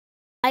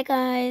Hi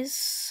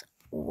guys,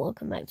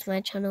 welcome back to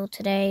my channel.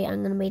 Today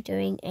I'm going to be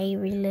doing a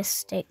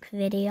realistic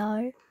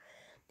video,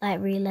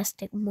 like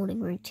realistic morning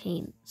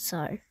routine.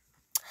 So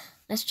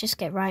let's just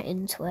get right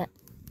into it.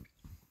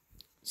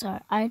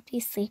 So I'd be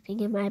sleeping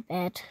in my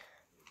bed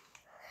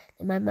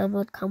and my mum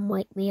would come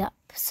wake me up.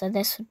 So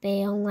this would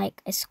be on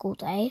like a school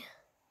day.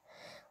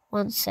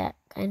 One sec,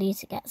 I need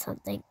to get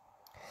something.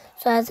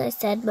 So as I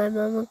said, my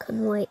mum would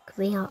come wake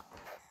me up.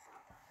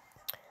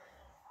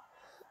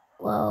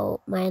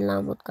 Well, my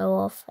alarm would go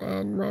off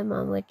and my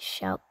mum would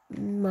shout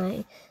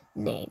my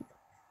name.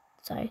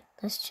 So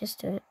let's just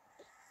do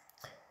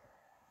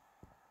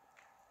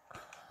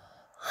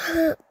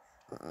it.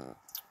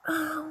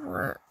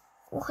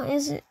 Why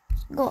is it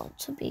got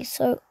to be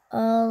so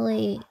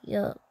early?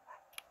 Yeah.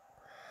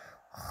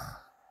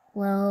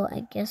 Well,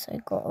 I guess I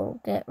gotta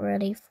get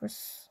ready for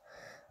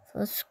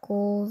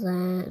school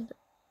then.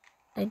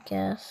 I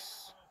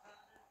guess.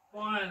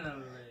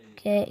 Finally.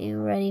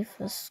 Getting ready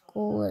for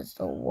school is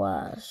the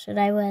worst. Should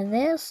I wear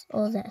this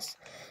or this?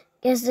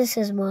 Guess this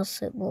is more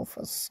suitable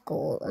for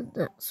school, and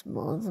that's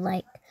more of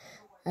like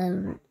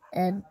a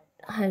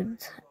home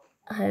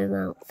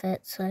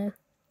outfit. So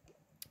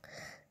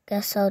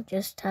guess I'll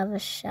just have a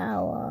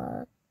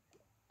shower.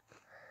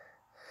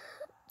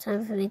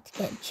 Time for me to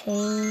get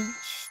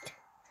changed.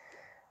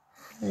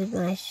 With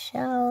my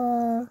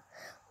shower.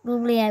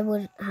 Normally I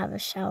wouldn't have a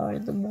shower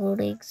in the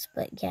mornings,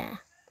 but yeah.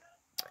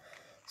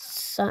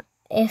 So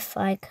if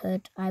I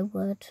could, I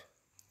would.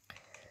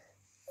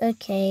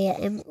 Okay,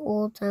 I'm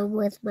all done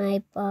with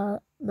my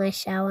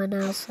shower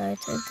now, so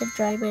time to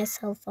dry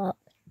myself up.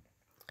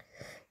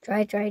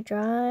 Dried.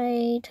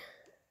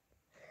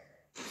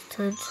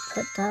 Time to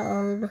put that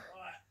on.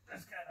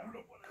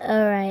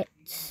 Alright,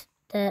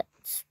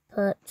 let's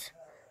put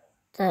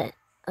that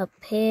up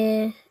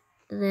here,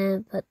 and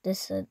then put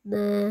this in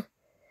there,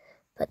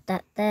 put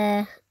that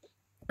there.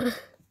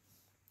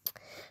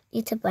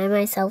 Need to buy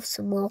myself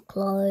some more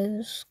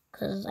clothes,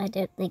 because I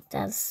don't think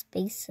there's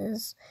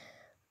spaces.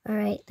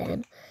 Alright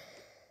then.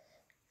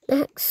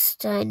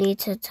 Next, I need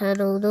to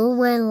turn on all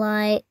my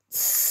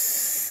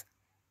lights.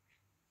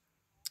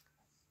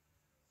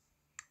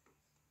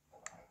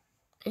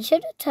 I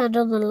should have turned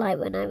on the light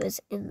when I was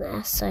in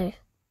there, so...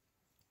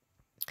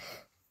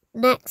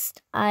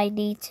 Next, I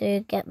need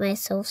to get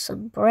myself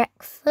some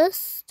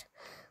breakfast,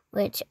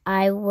 which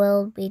I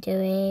will be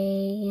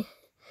doing.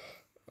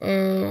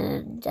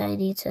 And I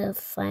need to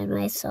find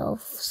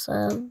myself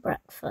some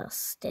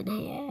breakfast in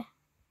here.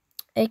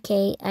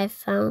 Okay, I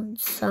found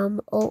some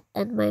oat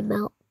and my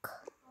milk.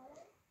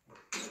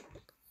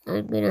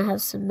 I'm gonna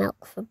have some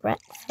milk for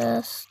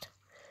breakfast.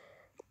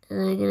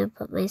 And I'm gonna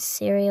put my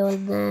cereal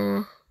in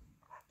there.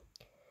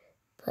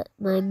 Put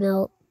my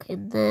milk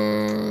in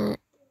there.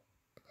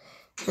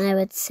 And I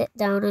would sit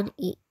down and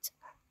eat.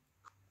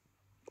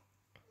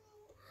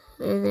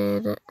 And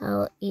then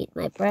I'll eat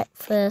my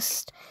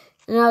breakfast.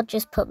 And I'll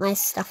just put my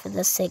stuff in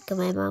the sink and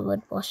my mum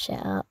would wash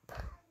it up.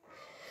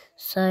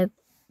 So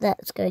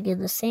that's going in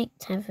the sink.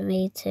 Time for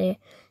me to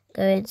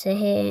go into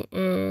here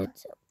and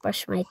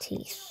brush my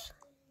teeth.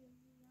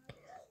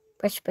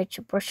 Brush.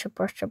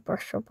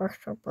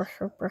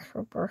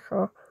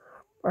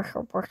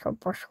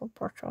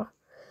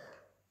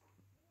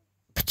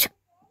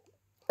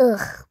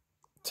 Ugh.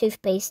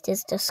 Toothpaste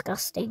is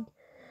disgusting.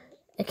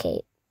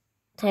 Okay,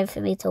 time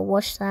for me to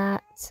wash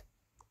that.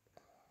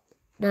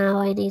 Now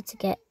I need to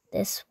get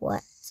this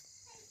wet.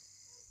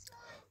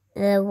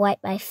 And then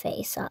wipe my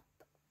face up.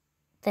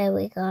 There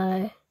we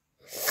go.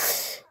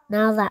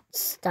 Now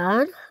that's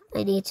done,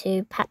 I need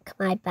to pack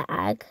my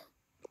bag.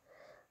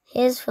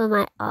 Here's for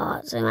my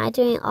art. Am I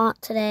doing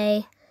art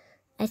today?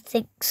 I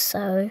think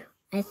so.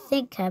 I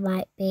think I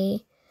might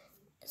be.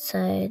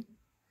 So,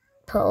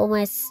 put all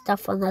my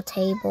stuff on the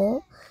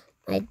table.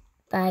 My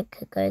bag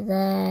could go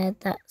there.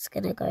 That's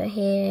gonna go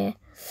here.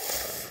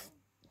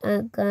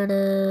 I'm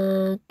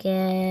gonna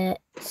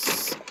get...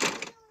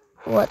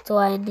 What do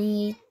I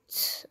need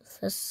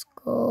for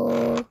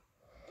school?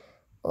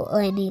 What do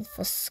I need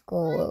for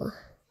school?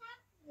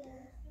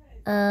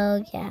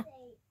 Oh, yeah.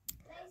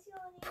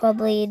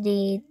 Probably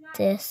need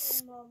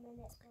this.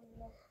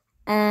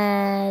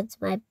 And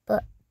my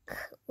book.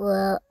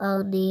 Well,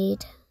 I'll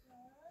need...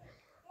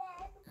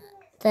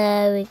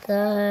 There we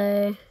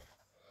go.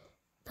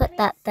 Put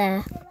that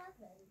there.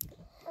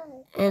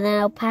 And then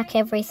I'll pack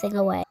everything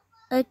away.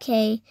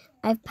 Okay,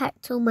 I've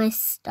packed all my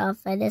stuff.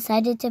 I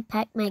decided to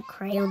pack my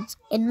crayons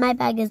in my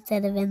bag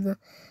instead of in the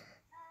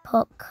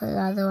pot, because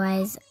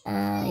otherwise,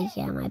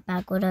 yeah, my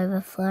bag would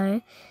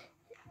overflow.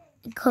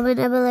 Comment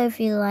down below if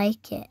you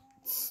like it,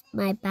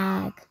 my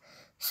bag.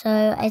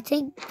 So I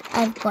think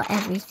I've got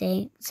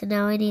everything. So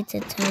now I need to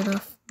turn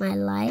off my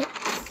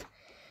lights,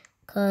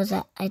 because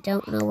I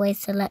don't want to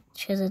waste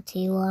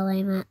electricity while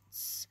I'm at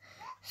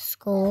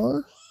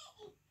school.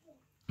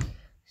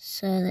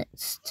 So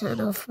let's turn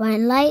off my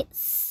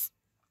lights.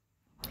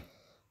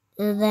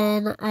 And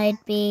then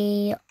I'd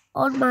be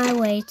on my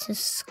way to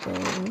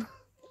school.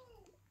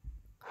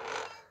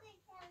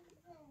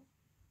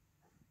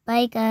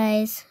 Bye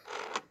guys.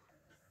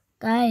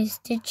 Guys,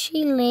 did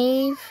she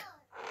leave?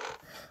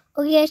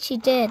 Oh, yeah, she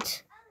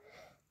did.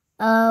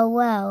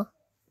 Well,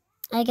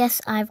 I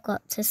guess I've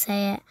got to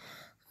say it.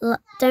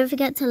 Don't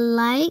forget to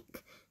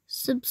like,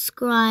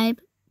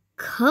 subscribe,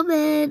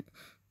 comment,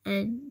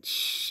 and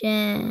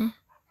share.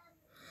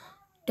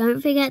 Don't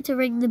forget to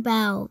ring the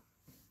bell.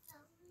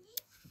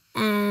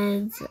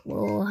 And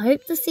we'll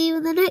hope to see you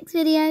in the next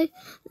video.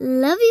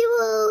 Love you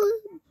all.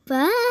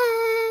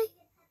 Bye.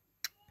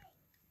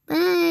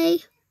 Bye.